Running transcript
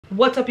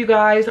What's up, you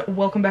guys?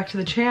 Welcome back to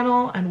the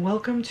channel and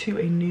welcome to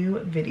a new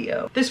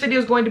video. This video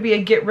is going to be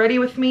a get ready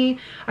with me.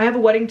 I have a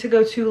wedding to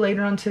go to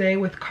later on today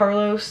with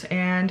Carlos,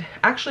 and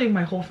actually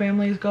my whole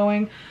family is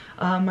going.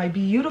 My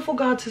beautiful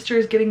god sister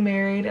is getting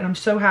married and I'm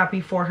so happy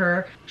for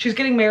her. She's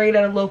getting married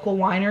at a local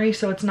winery,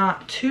 so it's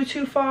not too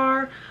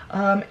far.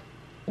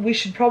 We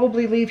should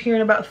probably leave here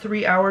in about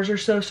 3 hours or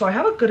so, so I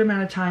have a good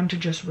amount of time to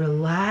just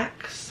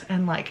relax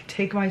and like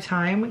take my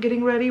time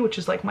getting ready, which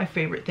is like my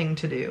favorite thing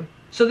to do.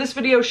 So this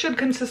video should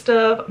consist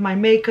of my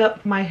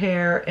makeup, my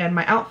hair, and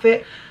my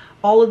outfit.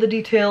 All of the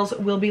details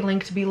will be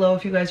linked below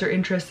if you guys are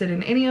interested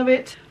in any of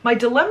it. My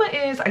dilemma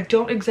is I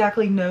don't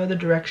exactly know the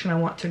direction I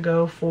want to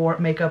go for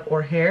makeup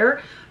or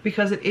hair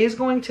because it is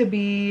going to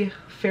be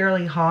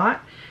fairly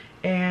hot,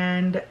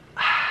 and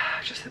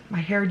just my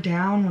hair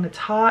down when it's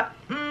hot,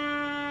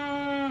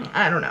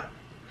 I don't know.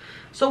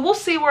 So we'll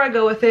see where I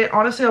go with it.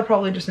 Honestly, I'll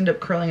probably just end up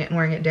curling it and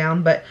wearing it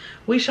down, but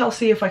we shall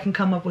see if I can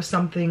come up with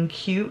something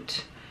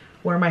cute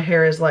where my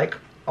hair is like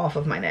off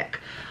of my neck.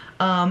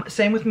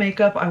 Same with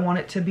makeup. I want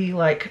it to be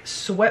like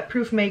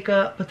sweat-proof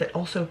makeup, but that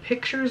also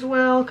pictures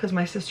well, because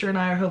my sister and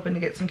I are hoping to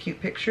get some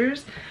cute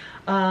pictures.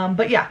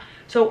 But yeah,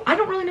 so I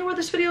don't really know where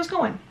this video is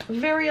going.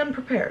 Very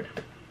unprepared.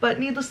 But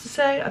needless to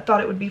say, I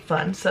thought it would be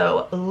fun.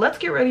 So let's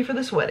get ready for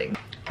this wedding.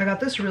 I got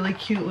this really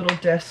cute little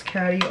desk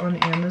caddy on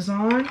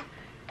Amazon,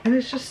 and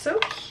it's just so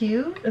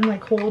cute and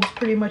like holds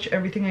pretty much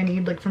everything I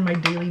need like for my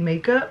daily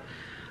makeup.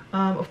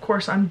 Of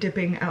course, I'm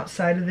dipping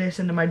outside of this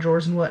into my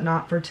drawers and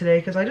whatnot for today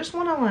because I just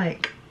want to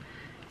like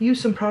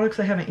use some products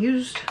I haven't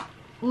used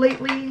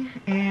lately,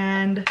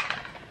 and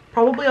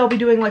probably I'll be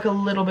doing like a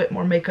little bit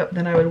more makeup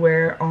than I would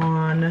wear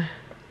on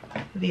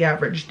the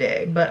average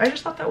day, but I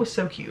just thought that was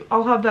so cute.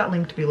 I'll have that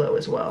linked below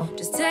as well.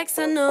 Just text,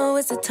 I know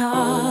it's a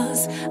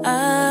toss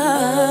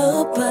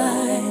up,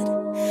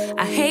 but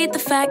I hate the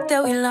fact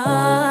that we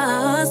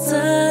lost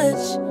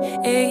touch.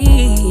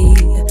 Ayy,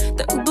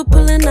 the Uber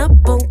pulling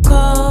up on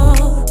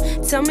call.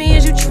 Tell me,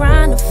 is you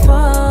trying to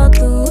fall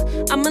through?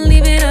 I'ma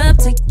leave it up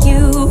to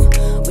you.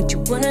 What you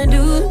wanna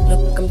do?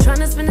 Look, I'm trying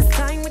to spend this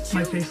time with you.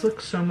 My face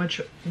looks so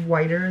much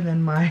whiter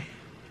than my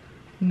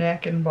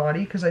neck and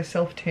body because I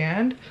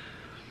self-tanned.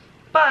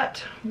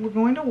 But we're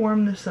going to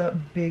warm this up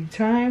big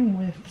time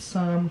with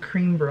some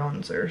cream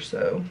bronzer,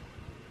 so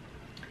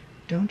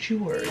don't you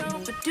worry.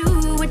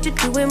 Do what you're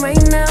doing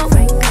right now.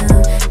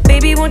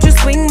 Baby, won't you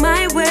swing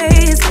my way?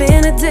 It's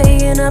been a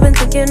day and I've been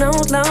thinking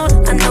out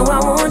loud. I know I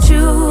want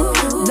you.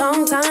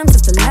 Long time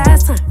since the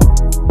last time.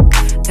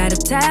 Got a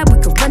tab, we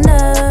could run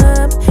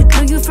up.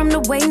 Knew you from the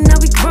way, now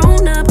we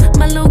grown up.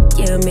 My look,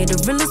 yeah, made the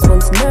realest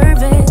ones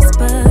nervous.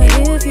 But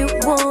if you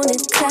want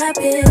it, tap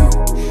in.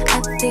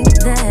 I think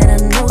that I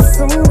know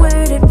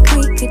somewhere that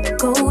we could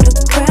go to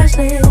crash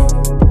land.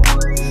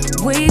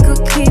 We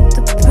could keep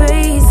the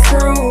pace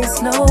on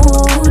slow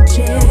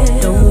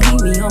jam. Don't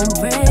leave me on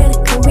red.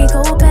 Can we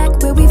go back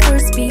where we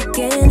first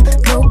began?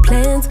 No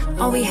plans,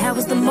 all we had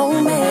was the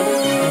moment.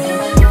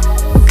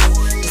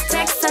 This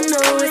text, I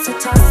know it's a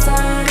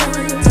toss-up,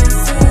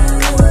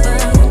 but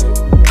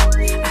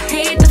I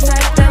hate the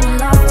fact that we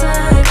lost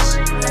touch.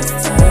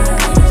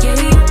 Yeah,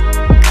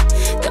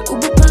 the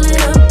Uber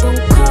pulling up on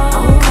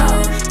call.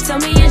 Tell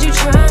me, is you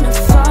trying to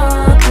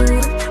fall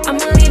through?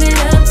 I'ma leave it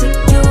up to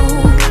you.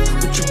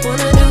 What you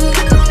wanna do?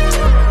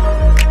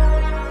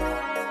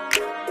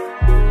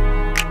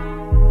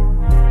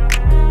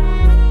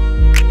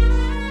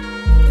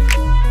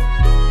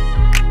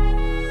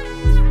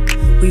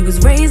 We was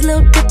raised a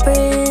little different.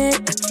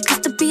 I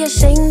used to be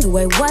ashamed who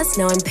I was,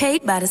 now I'm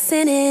paid by the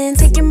sentence.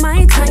 Taking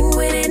my time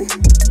with it.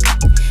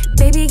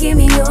 Baby, give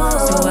me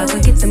yours, so I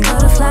could get them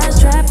butterflies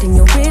trapped in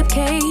your rib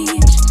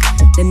cage.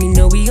 Let me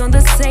know we on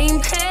the same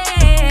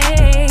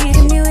page. Hit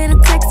me with a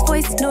text,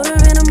 voice note, or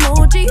an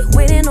emoji.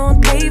 Waiting all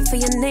day for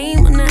your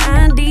name on the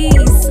ID.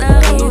 So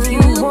if you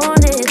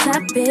want it,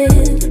 tap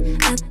in.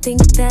 I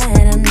think that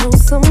I know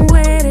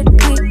somewhere that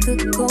we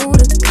could go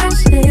to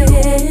crash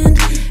land.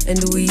 And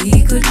we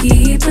could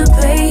keep the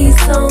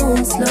pace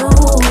on slow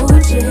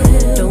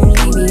jam. Don't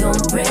leave me on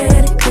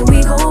red. Can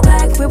we go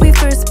back where we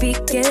first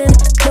began?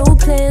 No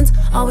plans,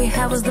 all we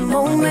had was the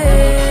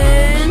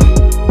moment.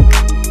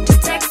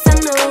 Just text, I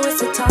know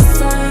it's a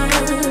toss-up,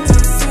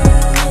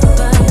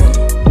 but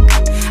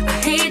I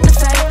hate the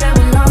fact that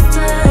we lost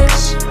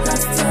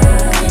touch.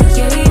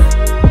 Yeah,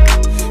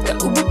 the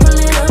Uber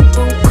pulling up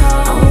on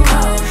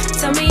call.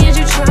 Tell me, is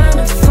you trying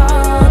to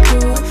fall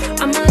through?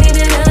 I'ma leave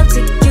it up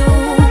to you.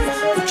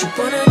 What you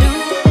wanna do?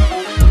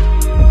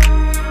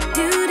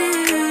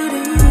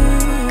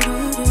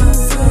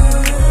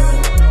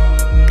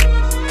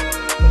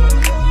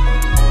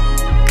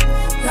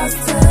 Lost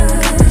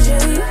touch, yeah.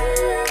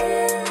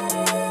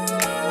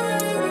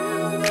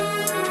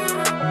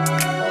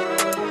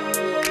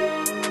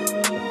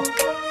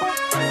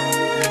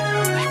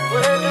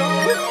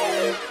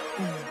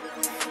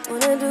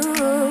 Wanna do?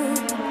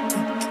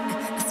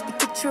 I speak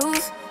the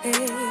truth,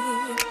 hey.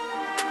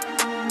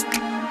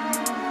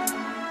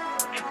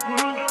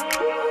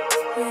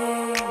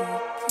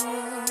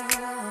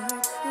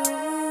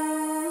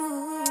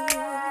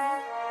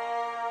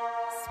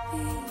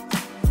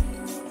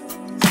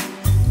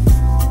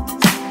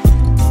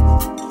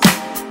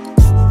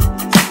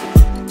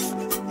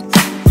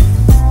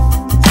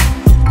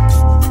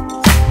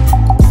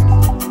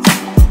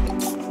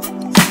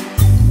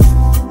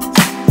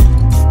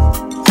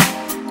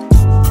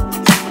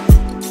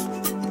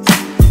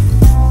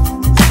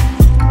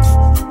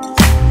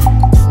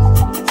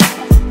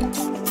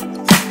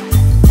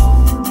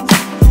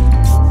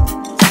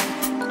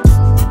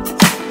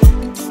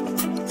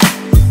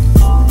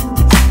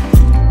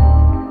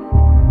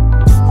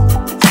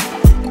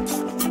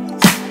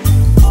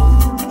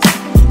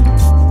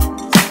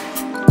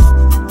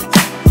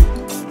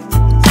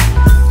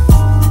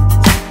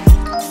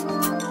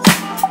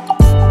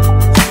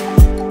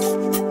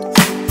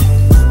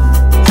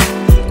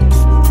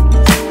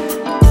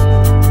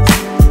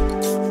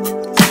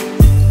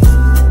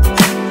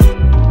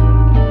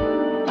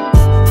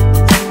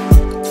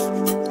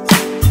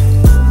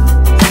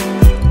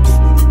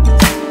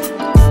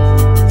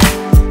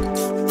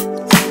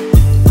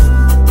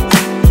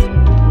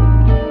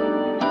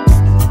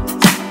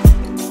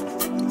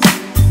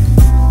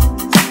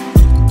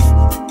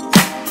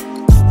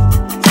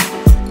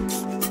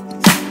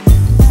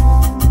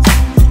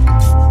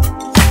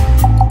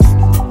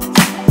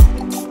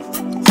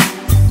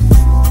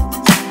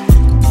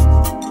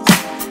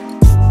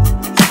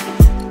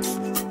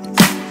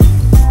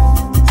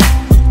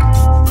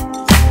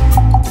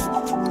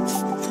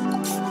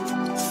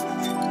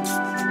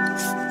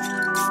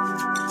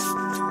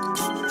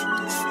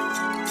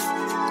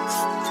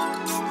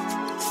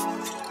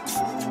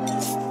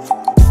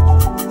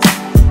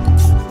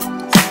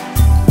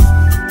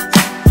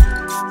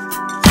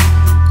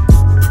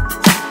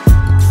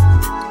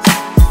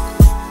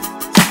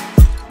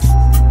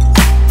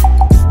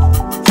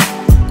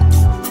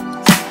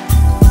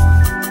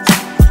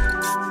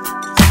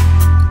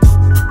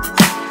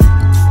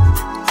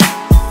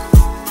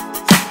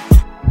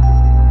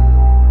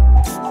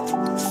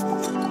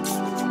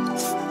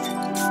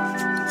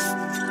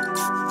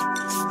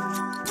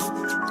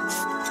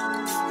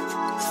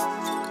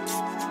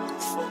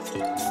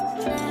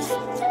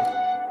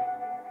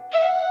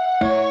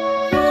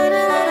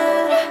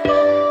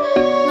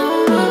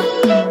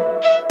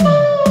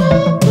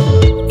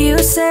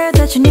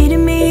 that you needed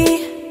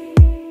me.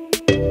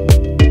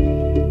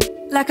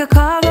 Like a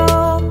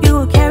cargo, you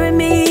will carry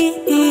me.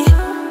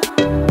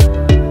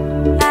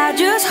 I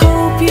just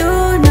hope you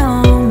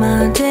know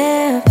my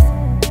depth,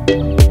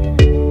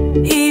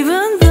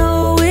 even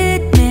though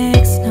it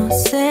makes no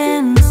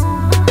sense.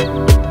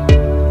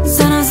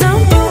 Sometimes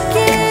I'm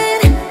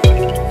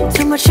broken,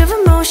 too much of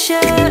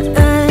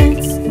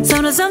emotions.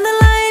 Sometimes I'm the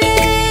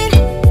lightning,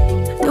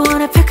 don't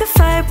wanna pick a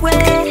fight with.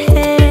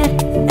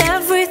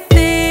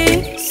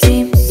 Everything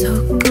seems so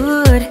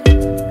good,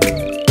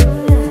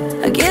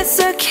 I guess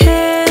I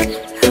can't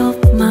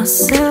help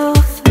myself.